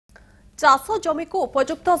चाष जमी को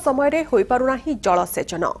उपयुक्त समय हो पारुना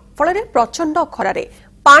जलसेचन फल प्रचंड खरारे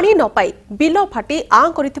पानी न पाई बिल फाटी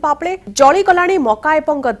आं करथिबा बेले जळीगलाणी मका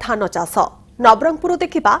एवं धान चाष नबरंगपुर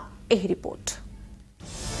देखिबा एही रिपोर्ट।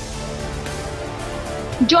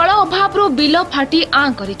 जल अभाव बिल फाटी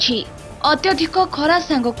आं करिछि। अत्यधिक खरा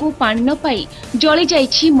सांगकु पानी न पाई जळी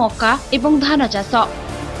जाइछि मका एवं धान चाष।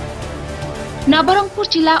 नबरंगपुर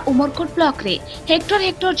जिला उमरकोट ब्लॉक रे हेक्टर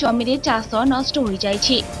हेक्टर जमी रे चाष नष्ट हो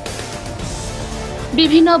जाइछि।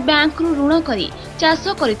 विभिन्न बैंक रु ऋण करी चाष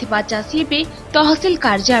करिथिबा चाषी एबे तहसील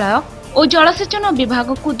कार्यालय और जलसेचन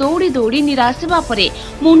विभाग को दौड़ी दौड़ी निराश हेबा परे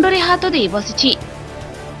मुंडरे हाथ दे बसिछि।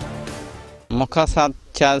 मका साथ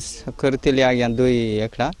चाष करतिले आज्ञा 2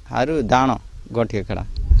 एकड़ा आरु दाण 1 एकड़ा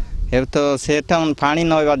हे तो सेटा पानी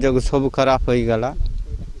नवा जग सब खराब होई गला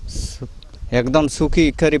एकदम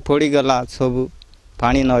सुखी करी पड़ी गला सब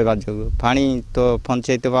पानी नवा जग पानी तो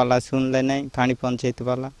पंचायत वाला सुनले नहीं पानी पंचायत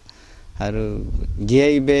वाला और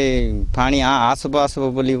जेबे पानी आसब आसब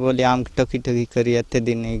बोली बोली आम टकी टकी करी एते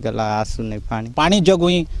दिन नहीं गला आसु नहीं पानी जगु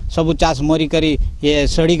ही सब चाष मरी करी ये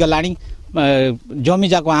सड़ी गलानी जमी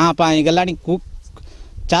जाक हाँ पाई गलानी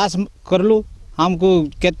चाष करलु हमको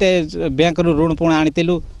केते बैंक रु ऋण पुण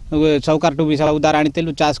आनीलु सरकार टू भी उधार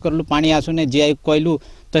आनीलु चाष करलु पानी आसुने जीआई कहलु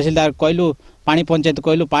तहसीलदार कहलु पानी पंचायत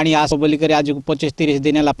कहलु पानी आस बोली कर आज 25-30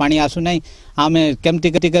 दिन है पानी आसु नहीं आम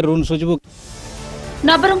केमती कति ऋण सुझबु।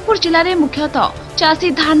 नबरंगपुर जिले में मुख्यतः चाषी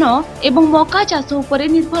धान एवं मका चाष उपरे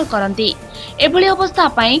निर्भर करती। एभली अवस्था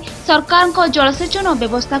पाई सरकार को जलसेचन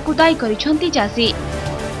व्यवस्था को दायी करिसेंती चाषी।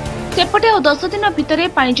 सेपटे 10 दिन भितर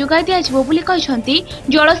पानी जोगाई दियाजिबो बोली कहिसेंती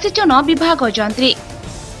जलसेचन विभाग जंत्री।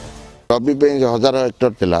 रबी पे 1000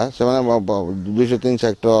 हेक्टर थिला से 200-300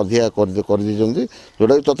 हेक्टर अधिया कर दिजंती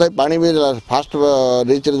जोटा तथा पानी भी फास्ट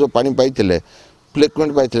रीच रे जो पानी पाइथिले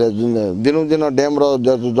फ्लेक्वेंट पाइथिले दिन दिन डैम रो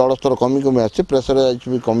जलस्तर कमी कमी आछि प्रेशर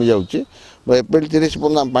भी कमी जाउछि एप्रिल 30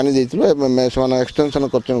 पर्यंत पानी देइथिलो मैं से एक्सटेंशन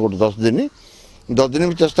करछन 10 दिन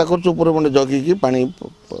भी चेष्टा करछु ऊपर बंडे जगी की पानी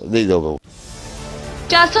देइ देबो।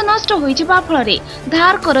 चाष नष्ट होइजिबा फलरे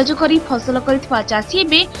धार करज करी फसल करितबा चाषी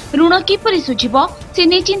एबे ऋण किपरि सुझिबो से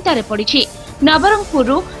नै चिंतारे पड़िछि।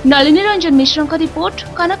 नबरंगपुर नलिनी रंजन मिश्रଙ୍କ रिपोर्ट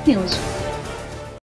कनक न्यूज।